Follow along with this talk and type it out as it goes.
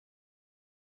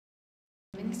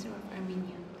Minister of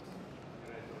Armenia.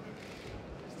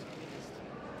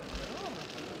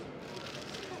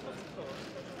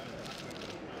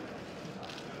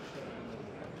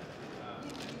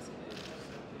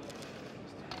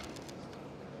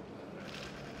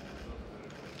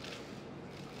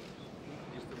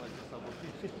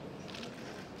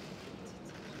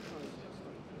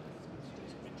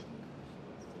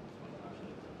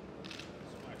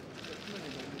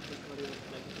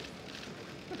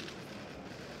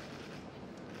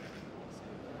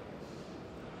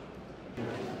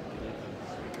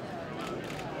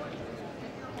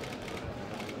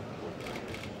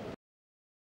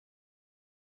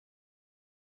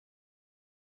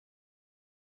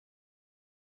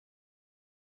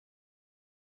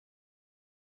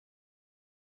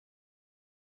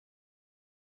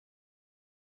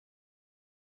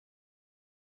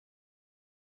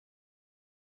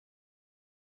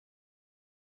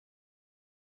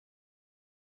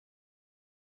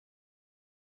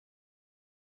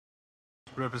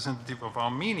 Representative of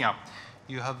Armenia,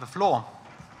 you have the floor.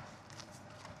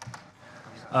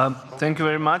 Thank you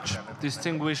very much,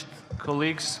 distinguished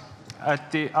colleagues. At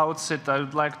the outset, I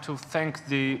would like to thank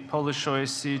the Polish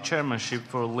OSCE chairmanship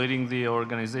for leading the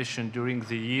organization during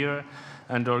the year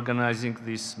and organizing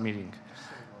this meeting.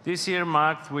 This year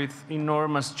marked with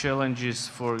enormous challenges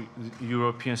for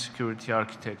European security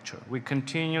architecture. We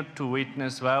continue to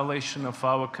witness violation of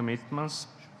our commitments,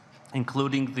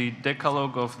 including the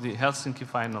Decalogue of the Helsinki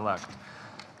Final Act.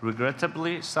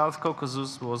 Regrettably, South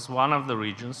Caucasus was one of the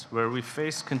regions where we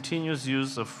face continuous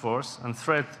use of force and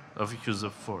threat of use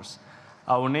of force.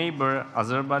 Our neighbor,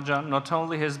 Azerbaijan, not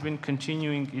only has been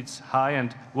continuing its high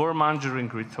and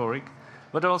warmongering rhetoric,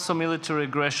 but also military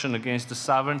aggression against the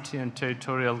sovereignty and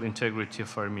territorial integrity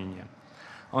of Armenia.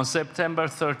 On September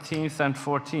 13th and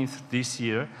 14th this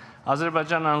year,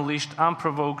 Azerbaijan unleashed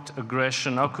unprovoked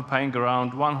aggression, occupying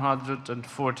around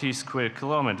 140 square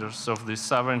kilometers of the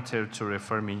sovereign territory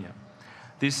of Armenia.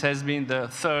 This has been the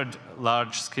third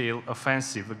large-scale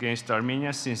offensive against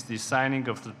Armenia since the signing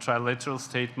of the trilateral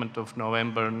statement of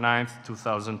November 9,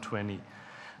 2020.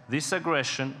 This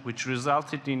aggression, which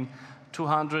resulted in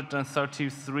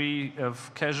 233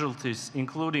 casualties,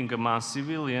 including among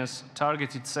civilians,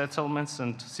 targeted settlements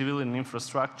and civilian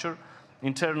infrastructure,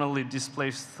 internally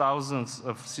displaced thousands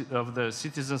of the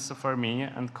citizens of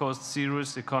Armenia and caused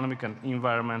serious economic and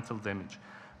environmental damage.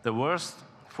 The worst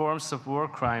forms of war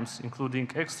crimes, including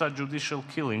extrajudicial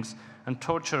killings and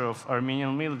torture of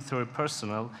Armenian military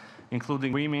personnel,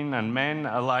 including women and men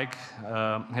alike,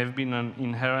 have been an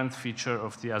inherent feature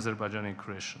of the Azerbaijani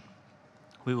aggression.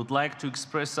 We would like to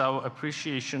express our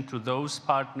appreciation to those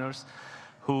partners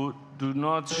who do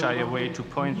not shy away to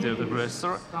point the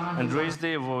aggressor and raise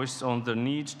their voice on the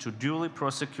need to duly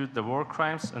prosecute the war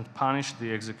crimes and punish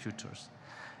the executors.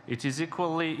 It is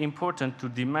equally important to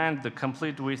demand the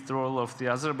complete withdrawal of the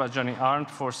Azerbaijani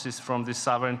armed forces from the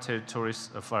sovereign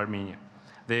territories of Armenia.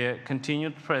 Their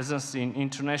continued presence in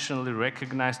internationally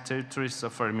recognized territories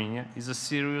of Armenia is a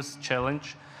serious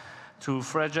challenge to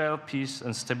fragile peace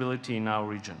and stability in our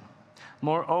region.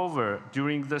 Moreover,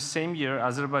 during the same year,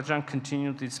 Azerbaijan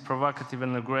continued its provocative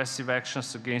and aggressive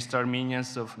actions against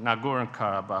Armenians of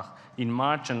Nagorno-Karabakh in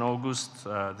March and August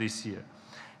this year.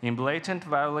 In blatant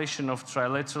violation of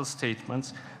trilateral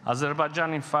statements,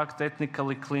 Azerbaijan in fact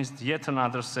ethnically cleansed yet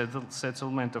another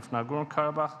settlement of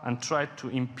Nagorno-Karabakh and tried to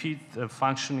impede the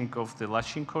functioning of the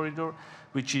Lachin corridor,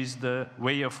 which is the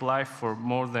way of life for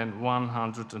more than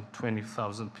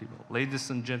 120,000 people.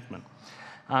 Ladies and gentlemen,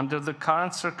 under the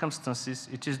current circumstances,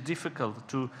 it is difficult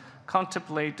to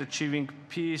contemplate achieving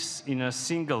peace in a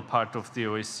single part of the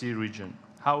OSCE region.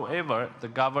 However, the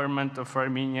government of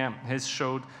Armenia has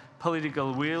showed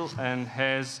political will and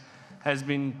has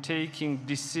been taking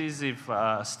decisive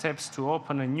steps to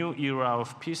open a new era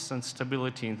of peace and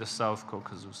stability in the South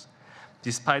Caucasus.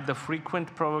 Despite the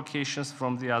frequent provocations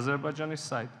from the Azerbaijani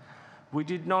side, we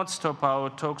did not stop our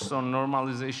talks on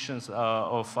normalizations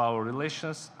of our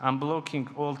relations,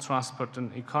 unblocking all transport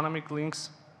and economic links,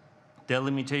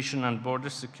 delimitation and border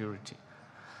security.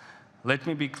 Let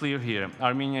me be clear here.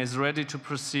 Armenia is ready to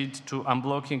proceed to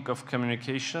unblocking of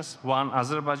communications. One,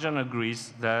 Azerbaijan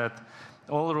agrees that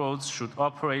all roads should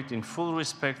operate in full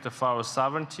respect of our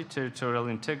sovereignty, territorial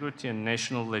integrity, and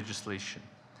national legislation.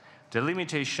 The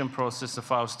delimitation process of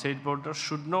our state border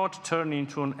should not turn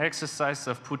into an exercise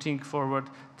of putting forward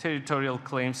territorial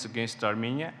claims against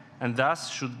Armenia, and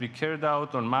thus should be carried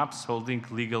out on maps holding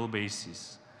legal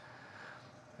basis.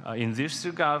 In this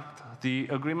regard, the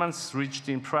agreements reached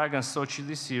in Prague and Sochi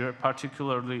this year,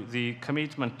 particularly the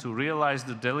commitment to realize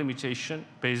the delimitation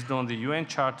based on the UN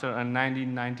Charter and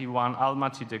 1991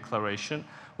 Almaty Declaration,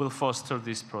 will foster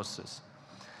this process.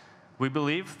 We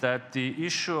believe that the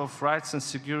issue of rights and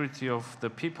security of the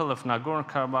people of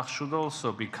Nagorno-Karabakh should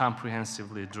also be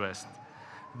comprehensively addressed.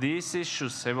 These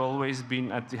issues have always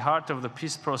been at the heart of the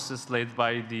peace process led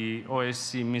by the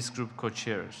OSCE Minsk Group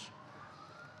co-chairs.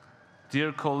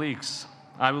 Dear colleagues,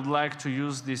 I would like to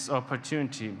use this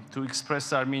opportunity to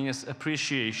express Armenia's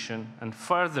appreciation and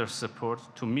further support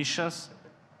to missions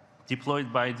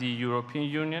deployed by the European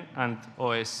Union and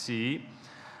OSCE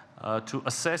to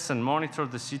assess and monitor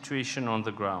the situation on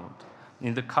the ground.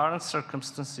 In the current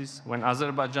circumstances, when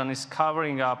Azerbaijan is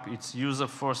covering up its use of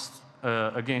force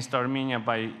against Armenia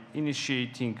by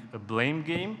initiating a blame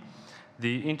game,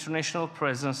 the international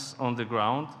presence on the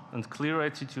ground and clear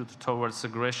attitude towards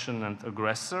aggression and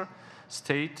aggressor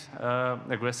state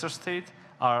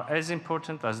are as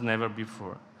important as never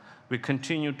before. We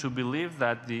continue to believe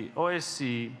that the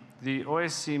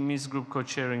OSCE Minsk Group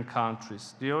co-chairing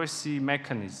countries, the OSCE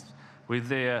mechanisms, with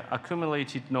their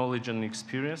accumulated knowledge and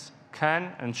experience,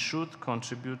 can and should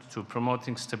contribute to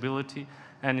promoting stability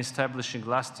and establishing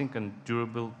lasting and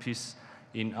durable peace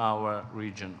in our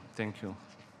region. Thank you.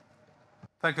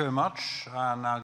 Thank you very much. Now